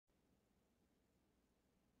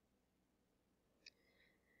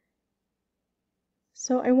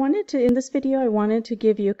In this video, I wanted to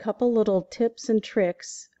give you a couple little tips and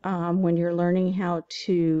tricks when you're learning how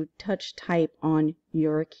to touch type on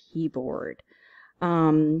your keyboard.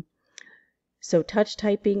 So touch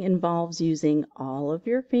typing involves using all of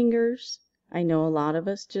your fingers. I know a lot of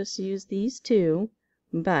us just use these two,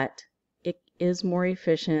 but it is more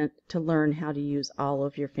efficient to learn how to use all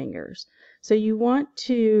of your fingers. So you want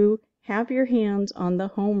to have your hands on the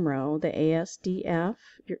home row, the ASDF,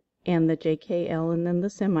 and the JKL, and then the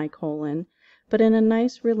semicolon, but in a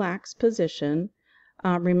nice relaxed position.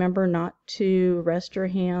 Remember not to rest your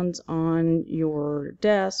hands on your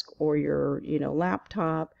desk or your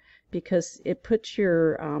laptop, because it puts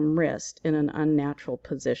your wrist in an unnatural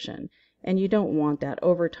position, and you don't want that.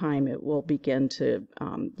 Over time it will begin to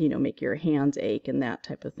make your hands ache and that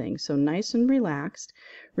type of thing. So nice and relaxed.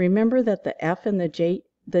 Remember that the F and the J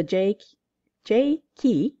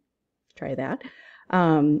key, try that,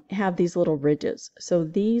 have these little ridges. So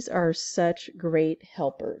these are such great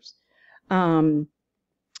helpers. I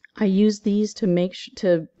use these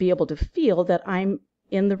to be able to feel that I'm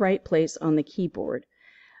in the right place on the keyboard.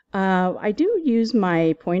 I do use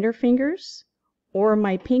my pointer fingers or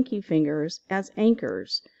my pinky fingers as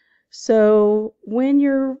anchors. So when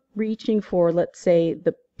you're reaching for, let's say,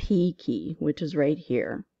 the P key, which is right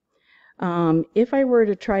here, if I were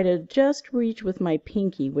to try to just reach with my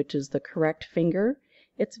pinky, which is the correct finger,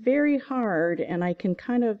 it's very hard, and I can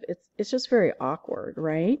it's just very awkward,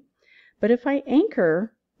 right? But if I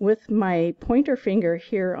anchor with my pointer finger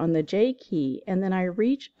here on the J key, and then I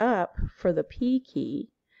reach up for the P key,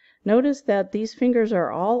 notice that these fingers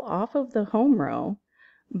are all off of the home row,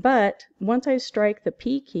 but once I strike the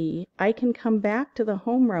P key, I can come back to the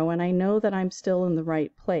home row, and I know that I'm still in the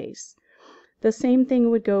right place. The same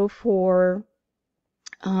thing would go for,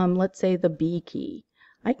 let's say, the B key.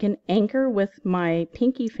 I can anchor with my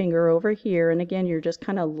pinky finger over here, and again, you're just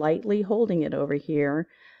kind of lightly holding it over here.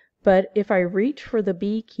 But if I reach for the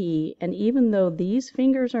B key, and even though these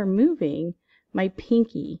fingers are moving, my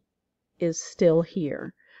pinky is still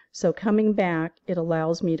here. So coming back, it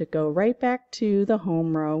allows me to go right back to the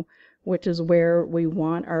home row, which is where we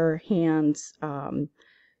want our hands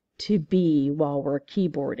to be while we're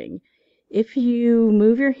keyboarding. If you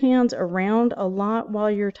move your hands around a lot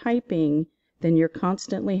while you're typing, then you're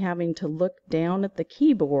constantly having to look down at the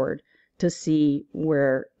keyboard to see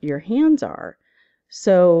where your hands are.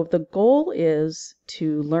 So the goal is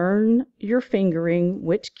to learn your fingering,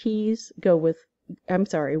 which fingers go with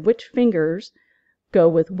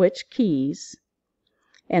which keys,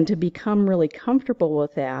 and to become really comfortable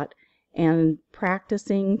with that. And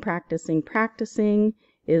practicing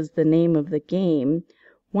is the name of the game.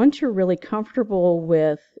 Once you're really comfortable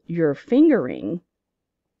with your fingering,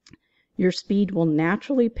 your speed will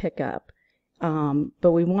naturally pick up,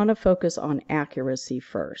 but we want to focus on accuracy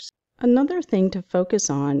first. Another thing to focus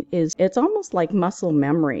on is it's almost like muscle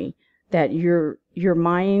memory, that your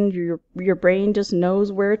mind, your brain just knows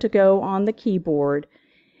where to go on the keyboard,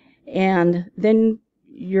 and then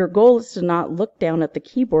your goal is to not look down at the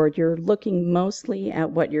keyboard. You're looking mostly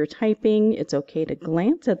at what you're typing. It's okay to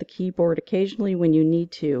glance at the keyboard occasionally when you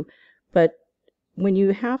need to, but when you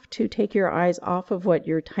have to take your eyes off of what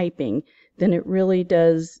you're typing, then it really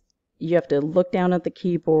does, you have to look down at the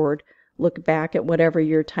keyboard, look back at whatever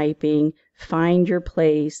you're typing, find your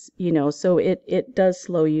place, so it does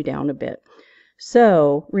slow you down a bit.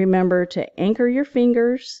 So remember to anchor your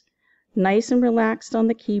fingers, nice and relaxed on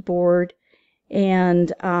the keyboard,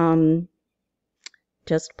 and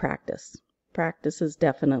just practice. Practice is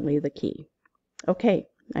definitely the key. Okay,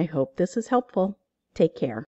 I hope this is helpful. Take care.